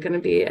I wasn't going to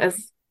be I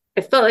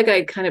felt like I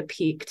had kind of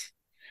peaked.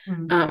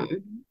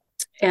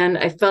 And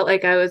I felt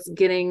like I was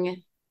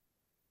getting,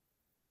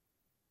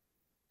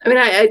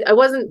 I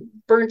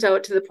wasn't burnt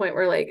out to the point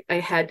where like I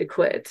had to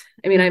quit.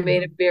 I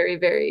made a very,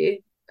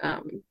 very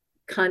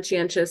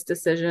conscientious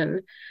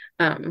decision.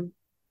 And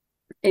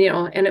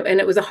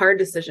it was a hard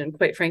decision,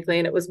 quite frankly.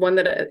 And it was one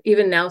that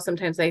even now,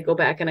 sometimes I go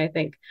back and I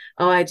think,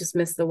 oh, I just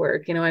miss the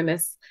work. I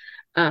miss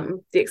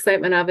the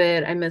excitement of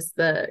it. I miss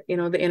the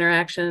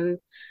interaction.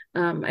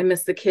 I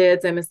miss the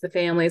kids. I miss the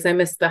families. I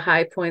miss the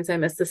high points. I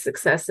miss the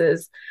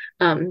successes.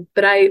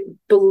 But I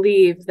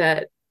believe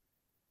that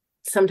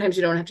sometimes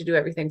you don't have to do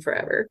everything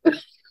forever.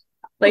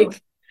 Like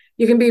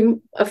you can be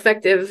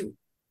effective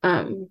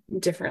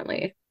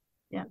differently.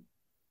 Yeah.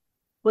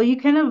 Well, you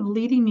kind of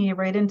leading me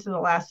right into the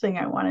last thing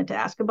I wanted to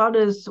ask about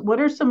is, what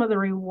are some of the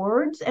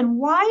rewards, and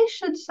why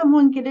should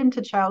someone get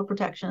into child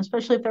protection,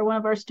 especially if they're one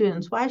of our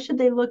students? Why should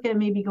they look at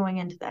maybe going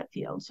into that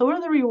field? So what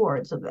are the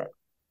rewards of it?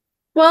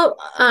 Well,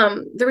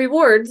 the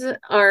rewards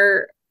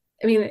are,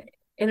 in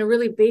a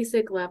really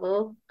basic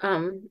level,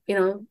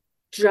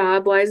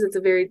 job wise, it's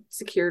a very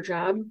secure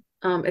job.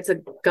 It's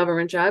a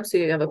government job, so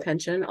you have a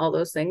pension, all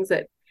those things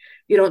that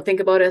you don't think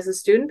about as a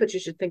student, but you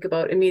should think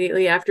about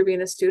immediately after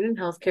being a student: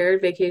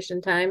 healthcare,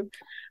 vacation time.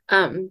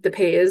 The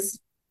pay is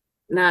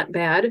not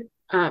bad.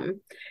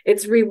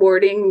 It's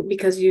rewarding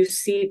because you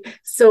see,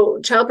 so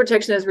child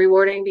protection is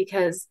rewarding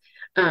because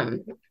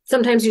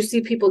sometimes you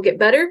see people get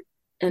better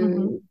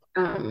and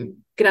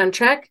get on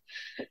track.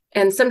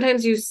 And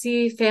sometimes you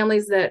see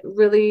families that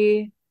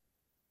really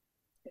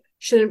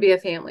shouldn't be a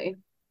family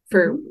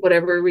for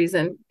whatever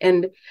reason.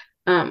 And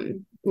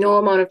no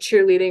amount of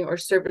cheerleading or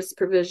service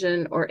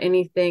provision or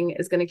anything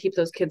is going to keep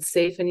those kids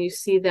safe. And you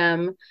see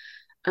them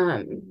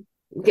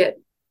get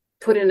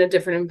put in a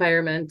different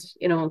environment,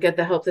 get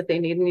the help that they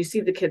need, and you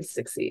see the kids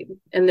succeed.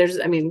 And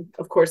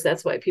of course,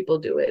 that's why people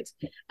do it.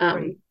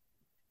 Right.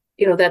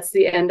 That's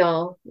the end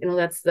all,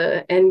 that's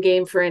the end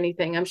game for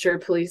anything. I'm sure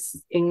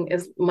policing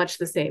is much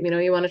the same.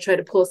 You want to try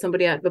to pull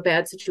somebody out of a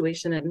bad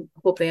situation and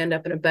hope they end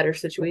up in a better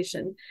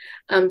situation.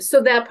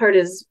 So that part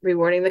is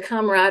rewarding. The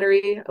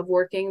camaraderie of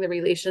working, the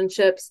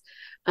relationships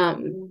those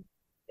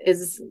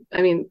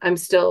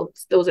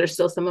are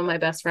still some of my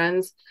best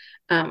friends.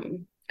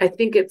 I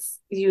think it's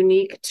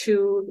unique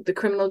to the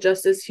criminal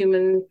justice,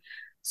 human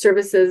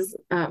services,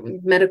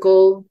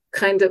 medical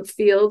kind of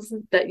fields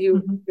that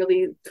you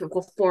really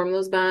form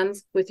those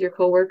bonds with your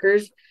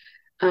coworkers,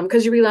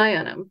 because you rely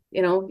on them.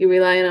 You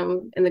rely on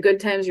them in the good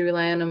times, you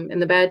rely on them in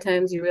the bad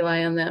times, you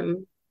rely on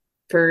them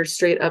for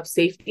straight up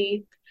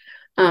safety.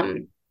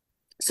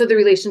 So the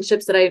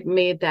relationships that I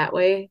made that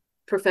way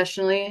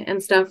professionally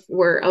and stuff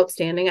were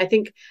outstanding. I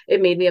think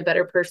it made me a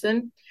better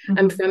person.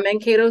 I'm from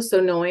Mankato, so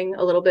knowing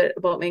a little bit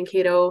about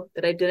Mankato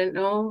that I didn't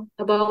know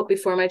about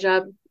before my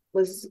job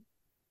was,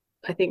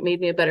 I think, made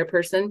me a better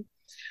person.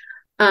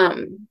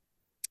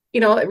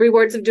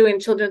 Rewards of doing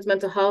children's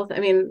mental health.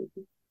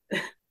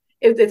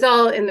 It's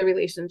all in the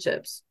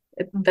relationships.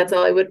 That's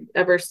all I would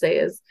ever say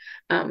is,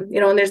 and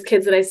there's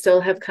kids that I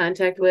still have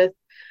contact with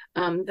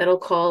that'll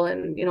call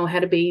and,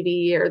 had a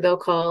baby, or they'll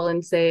call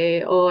and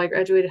say, oh, I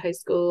graduated high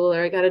school,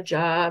 or I got a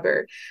job.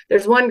 Or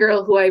there's one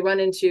girl who I run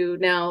into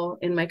now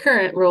in my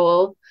current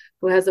role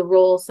who has a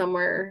role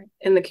somewhere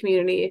in the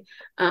community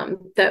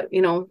that,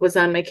 was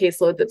on my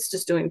caseload that's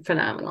just doing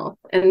phenomenal.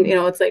 And,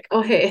 it's like,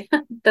 oh, hey,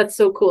 that's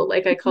so cool.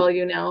 Like I call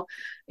you now,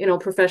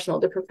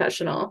 professional to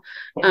professional.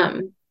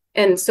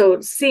 And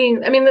so seeing,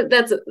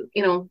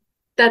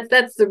 that's,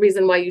 that's the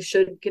reason why you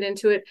should get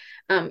into it.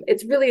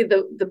 It's really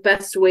the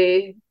best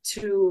way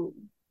to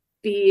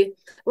be,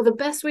 the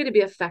best way to be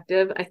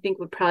effective, I think,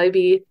 would probably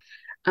be,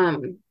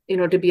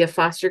 to be a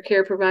foster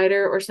care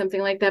provider or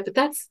something like that. But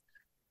that's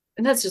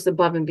just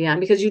above and beyond,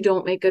 because you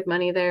don't make good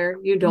money there.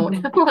 You don't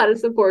have a lot of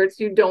supports.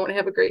 You don't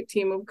have a great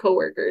team of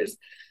coworkers.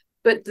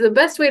 But the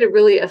best way to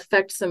really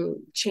affect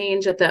some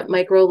change at that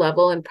micro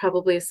level, and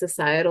probably a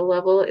societal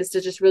level, is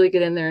to just really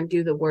get in there and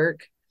do the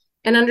work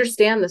and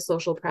understand the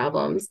social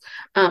problems.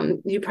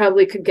 You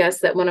probably could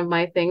guess that one of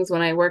my things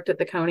when I worked at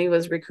the county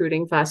was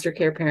recruiting foster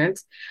care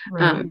parents.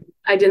 Right.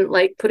 I didn't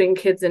like putting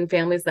kids in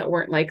families that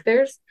weren't like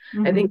theirs.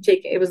 I think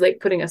it was like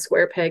putting a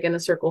square peg in a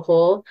circle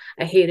hole.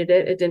 I hated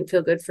it. It didn't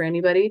feel good for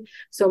anybody.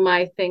 So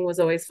my thing was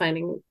always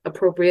finding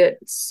appropriate,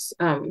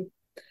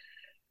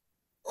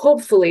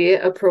 hopefully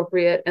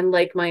appropriate and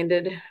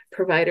like-minded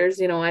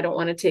providers. I don't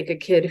want to take a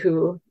kid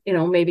who,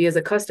 maybe is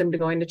accustomed to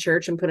going to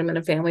church and put him in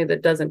a family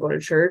that doesn't go to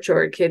church,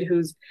 or a kid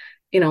whose,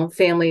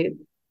 family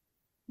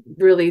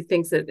really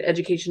thinks that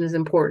education is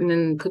important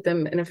and put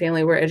them in a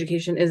family where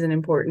education isn't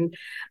important.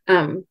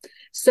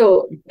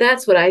 So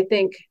that's what I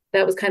think.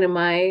 That was kind of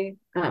my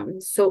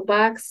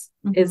soapbox,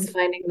 is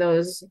finding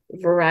those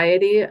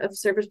variety of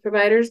service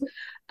providers.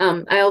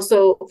 I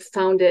also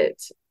found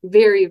it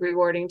very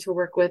rewarding to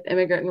work with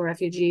immigrant and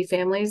refugee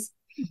families,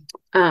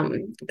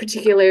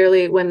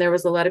 particularly when there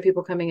was a lot of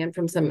people coming in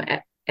from some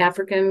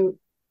African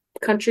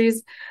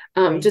countries,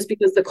 just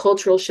because the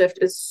cultural shift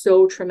is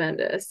so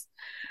tremendous.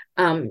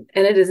 And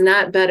it is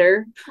not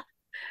better.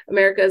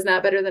 America is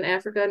not better than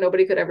Africa.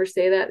 Nobody could ever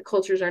say that.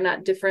 Cultures are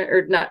not different,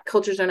 or not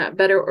cultures are not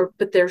better,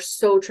 but they're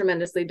so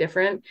tremendously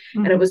different.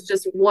 And it was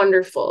just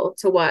wonderful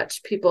to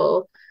watch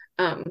people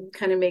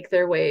kind of make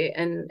their way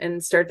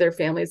and start their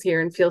families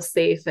here and feel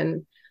safe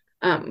and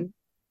kind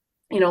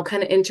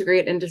of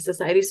integrate into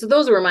society. So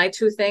those were my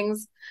two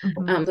things.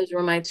 Those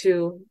were my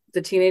two,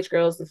 the teenage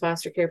girls, the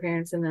foster care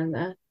parents, and then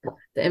the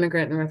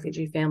immigrant and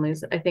refugee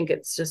families. I think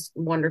it's just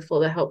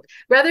wonderful to help,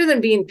 rather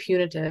than being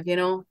punitive,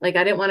 like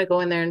I didn't want to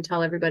go in there and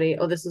tell everybody,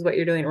 oh, this is what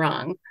you're doing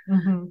wrong.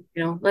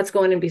 Let's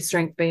go in and be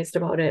strength-based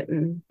about it.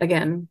 And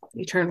again,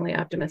 eternally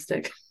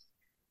optimistic.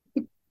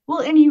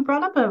 Well, and you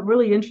brought up a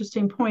really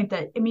interesting point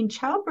that,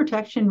 child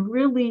protection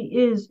really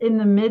is in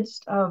the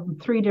midst of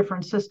three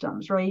different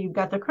systems, right? You've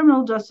got the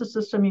criminal justice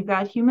system, you've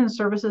got human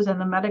services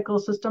and the medical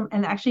system,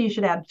 and actually you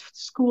should add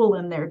school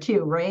in there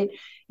too, right?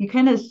 You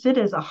kind of sit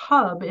as a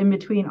hub in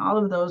between all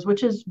of those,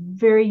 which is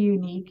very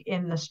unique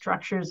in the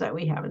structures that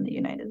we have in the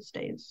United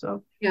States.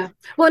 So yeah,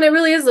 well, and it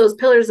really is those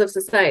pillars of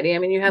society.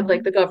 You have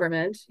like the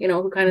government,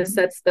 who kind of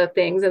sets the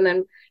things, and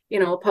then,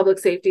 public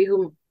safety,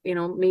 who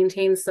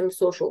maintains some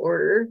social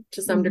order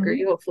to some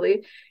degree,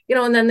 hopefully,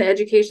 and then the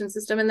education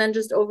system, and then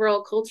just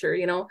overall culture.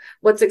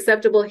 What's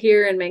acceptable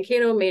here in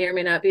Mankato may or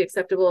may not be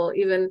acceptable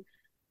even,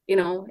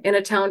 in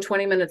a town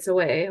 20 minutes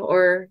away,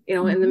 or,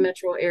 in the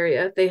metro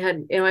area. They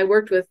had, I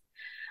worked with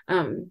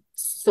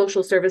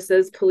social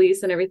services,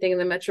 police, and everything in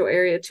the metro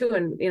area too.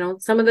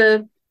 And, some of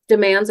the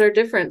demands are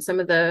different. Some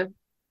of the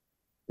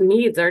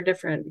needs are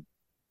different.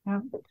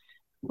 Yeah.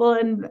 Well,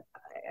 and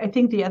I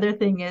think the other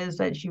thing is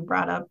that you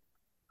brought up,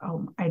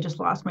 I just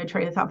lost my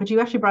train of thought, but you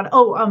actually brought,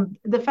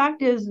 the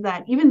fact is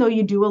that even though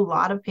you do a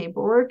lot of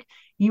paperwork,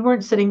 you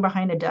weren't sitting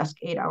behind a desk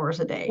 8 hours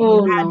a day.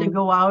 Oh, you had no. to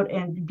go out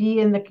and be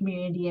in the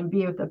community and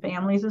be with the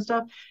families and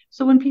stuff.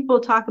 So when people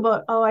talk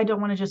about, I don't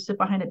want to just sit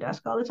behind a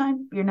desk all the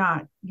time, you're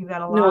not. You've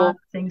got a lot of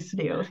things to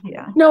do.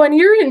 Yeah. No, and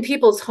you're in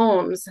people's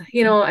homes,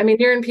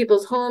 you're in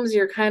people's homes,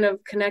 you're kind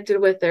of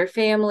connected with their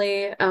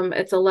family.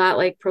 It's a lot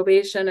like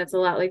probation. It's a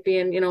lot like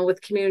being,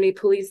 with community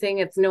policing.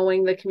 It's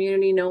knowing the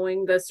community,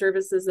 knowing the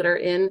services that are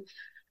in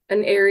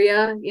an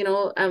area,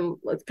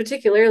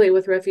 particularly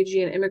with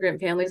refugee and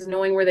immigrant families,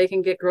 knowing where they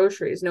can get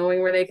groceries,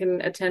 knowing where they can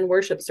attend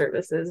worship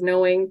services,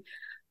 knowing,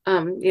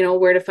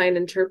 where to find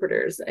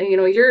interpreters. And,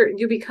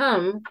 you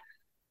become,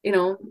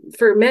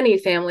 for many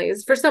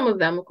families, for some of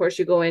them, of course,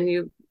 you go in,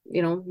 you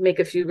make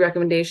a few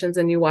recommendations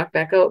and you walk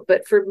back out.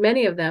 But for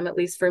many of them, at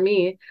least for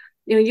me,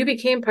 you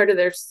became part of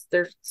their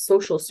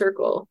social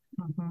circle,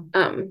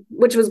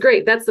 which was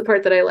great. That's the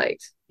part that I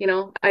liked.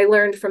 I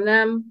learned from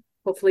them.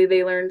 Hopefully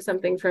they learned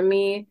something from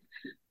me.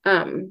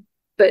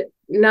 But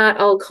not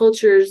all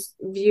cultures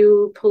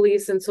view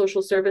police and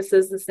social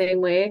services the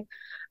same way.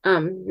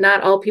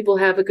 Not all people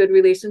have a good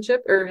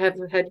relationship or have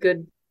had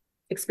good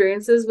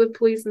experiences with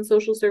police and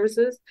social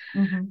services.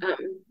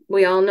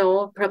 We all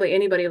know, probably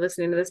anybody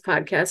listening to this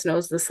podcast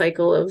knows the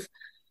cycle of,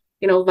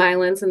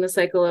 violence and the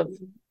cycle of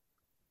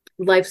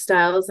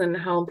lifestyles and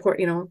how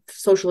important,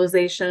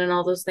 socialization and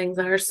all those things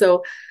are.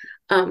 So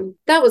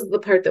that was the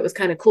part that was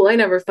kind of cool. I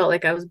never felt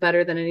like I was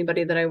better than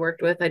anybody that I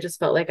worked with. I just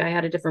felt like I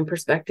had a different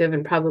perspective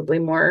and probably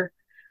more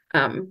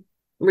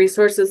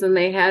resources than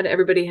they had.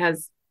 Everybody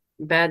has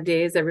bad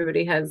days.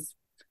 Everybody has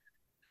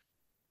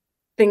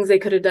things they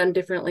could have done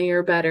differently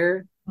or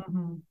better.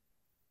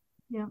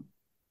 Yeah.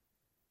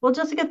 Well,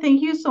 Jessica,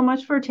 thank you so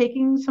much for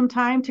taking some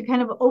time to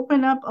kind of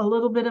open up a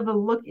little bit of a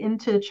look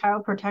into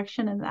child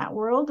protection in that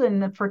world,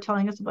 and for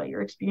telling us about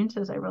your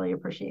experiences. I really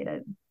appreciate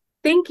it.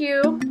 Thank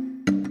you.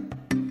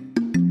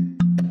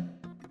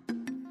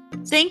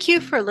 Thank you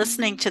for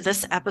listening to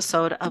this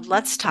episode of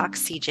Let's Talk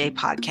CJ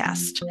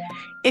podcast.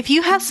 If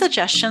you have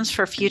suggestions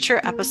for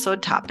future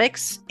episode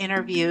topics,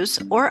 interviews,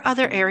 or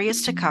other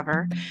areas to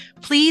cover,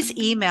 please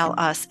email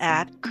us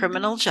at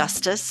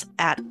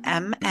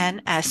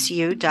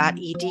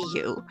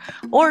criminaljustice@mnsu.edu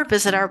or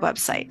visit our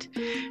website.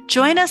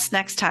 Join us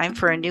next time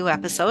for a new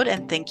episode,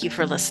 and thank you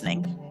for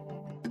listening.